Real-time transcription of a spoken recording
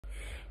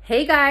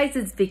Hey guys,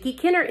 it's Vickie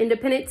Kinner,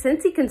 independent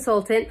Scentsy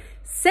consultant,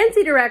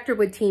 Scentsy director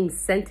with Team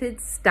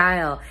Scented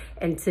Style.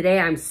 And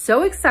today I'm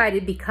so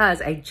excited because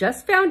I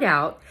just found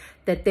out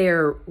that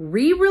they're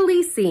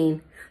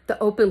re-releasing the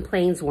Open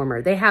Plains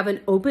warmer. They have an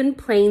Open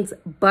Plains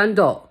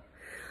bundle.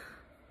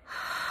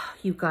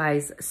 You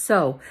guys,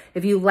 so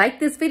if you like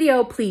this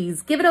video,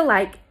 please give it a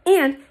like.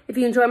 And if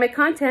you enjoy my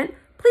content,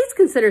 please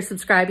consider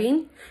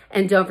subscribing.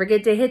 And don't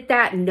forget to hit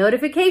that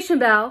notification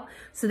bell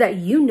so that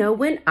you know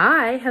when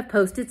I have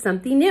posted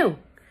something new.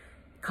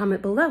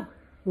 Comment below.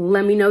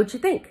 Let me know what you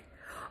think.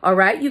 All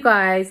right, you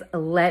guys,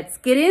 let's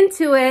get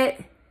into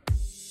it.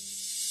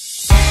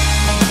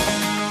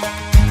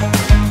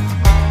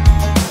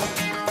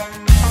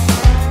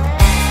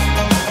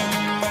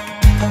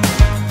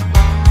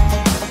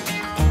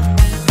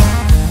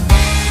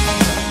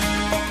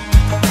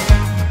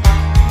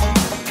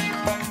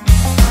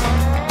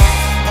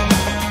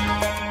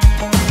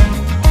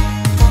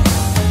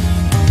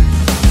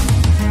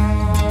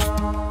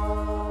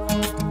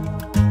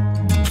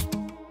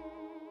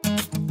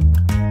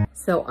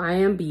 So I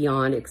am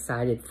beyond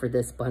excited for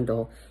this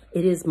bundle.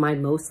 It is my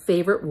most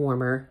favorite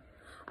warmer.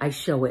 I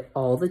show it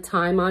all the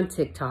time on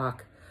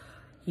TikTok.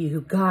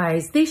 You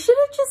guys, they should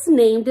have just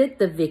named it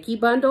the Vickie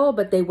bundle,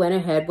 but they went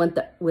ahead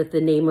with the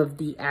name of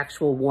the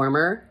actual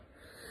warmer.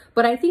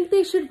 But I think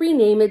they should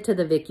rename it to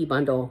the Vickie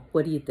bundle.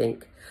 What do you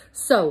think?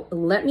 So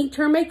let me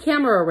turn my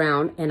camera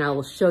around and I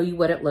will show you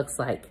what it looks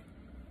like.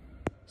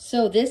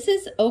 So this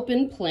is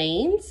Open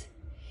Plains.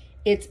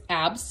 It's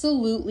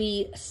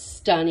absolutely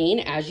stunning.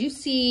 As you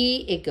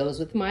see, it goes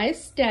with my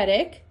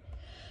aesthetic.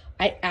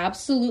 I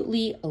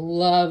absolutely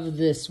love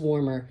this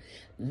warmer.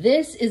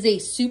 This is a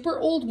super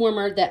old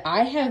warmer that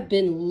I have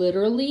been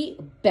literally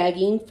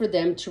begging for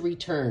them to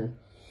return.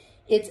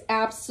 It's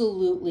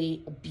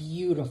absolutely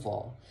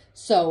beautiful.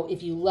 So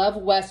if you love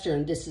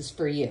Western, this is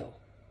for you.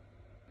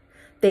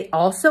 They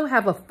also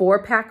have a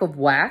 4-pack of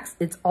wax.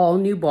 It's all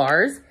new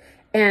bars,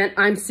 and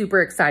I'm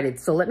super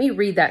excited. So let me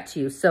read that to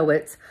you. So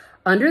it's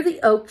under the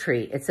oak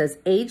tree, it says,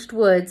 aged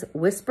woods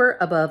whisper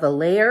above a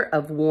layer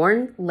of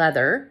worn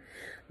leather,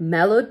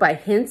 mellowed by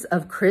hints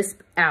of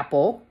crisp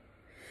apple.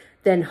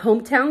 Then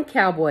hometown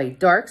cowboy,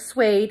 dark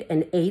suede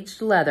and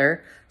aged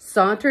leather,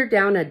 saunter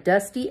down a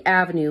dusty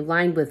avenue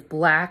lined with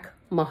black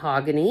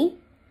mahogany.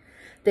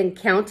 Then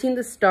counting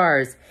the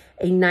stars,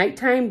 a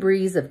nighttime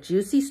breeze of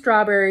juicy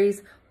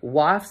strawberries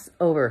wafts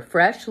over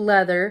fresh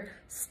leather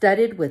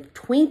studded with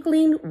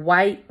twinkling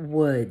white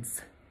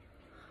woods.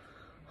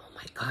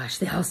 Gosh,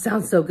 they all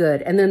sound so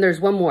good. And then there's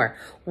one more.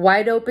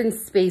 Wide open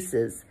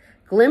spaces.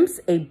 Glimpse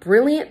a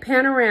brilliant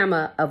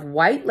panorama of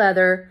white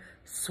leather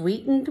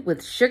sweetened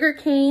with sugar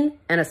cane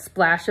and a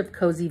splash of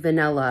cozy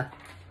vanilla.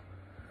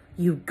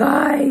 You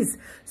guys,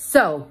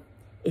 so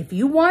if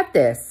you want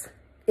this,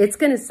 it's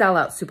going to sell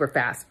out super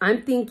fast.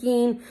 I'm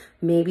thinking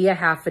maybe a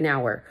half an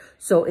hour.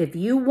 So if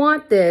you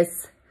want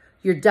this,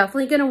 you're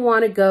definitely going to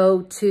want to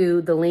go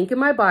to the link in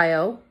my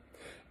bio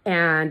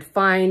and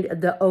find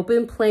the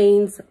Open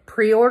Plains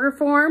pre-order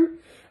form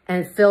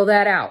and fill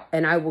that out.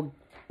 And I will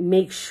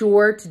make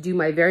sure to do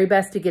my very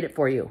best to get it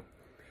for you.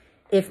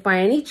 If by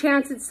any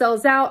chance it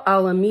sells out,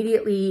 I'll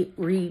immediately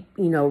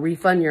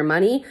refund your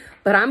money,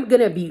 but I'm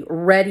gonna be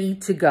ready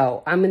to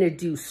go. I'm gonna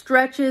do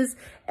stretches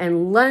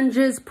and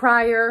lunges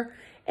prior,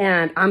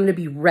 and I'm gonna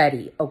be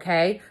ready,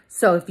 okay?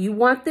 So if you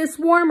want this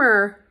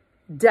warmer,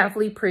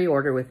 definitely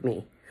pre-order with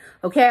me.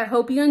 Okay, I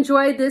hope you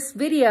enjoyed this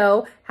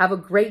video. Have a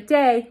great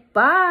day.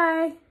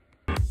 Bye.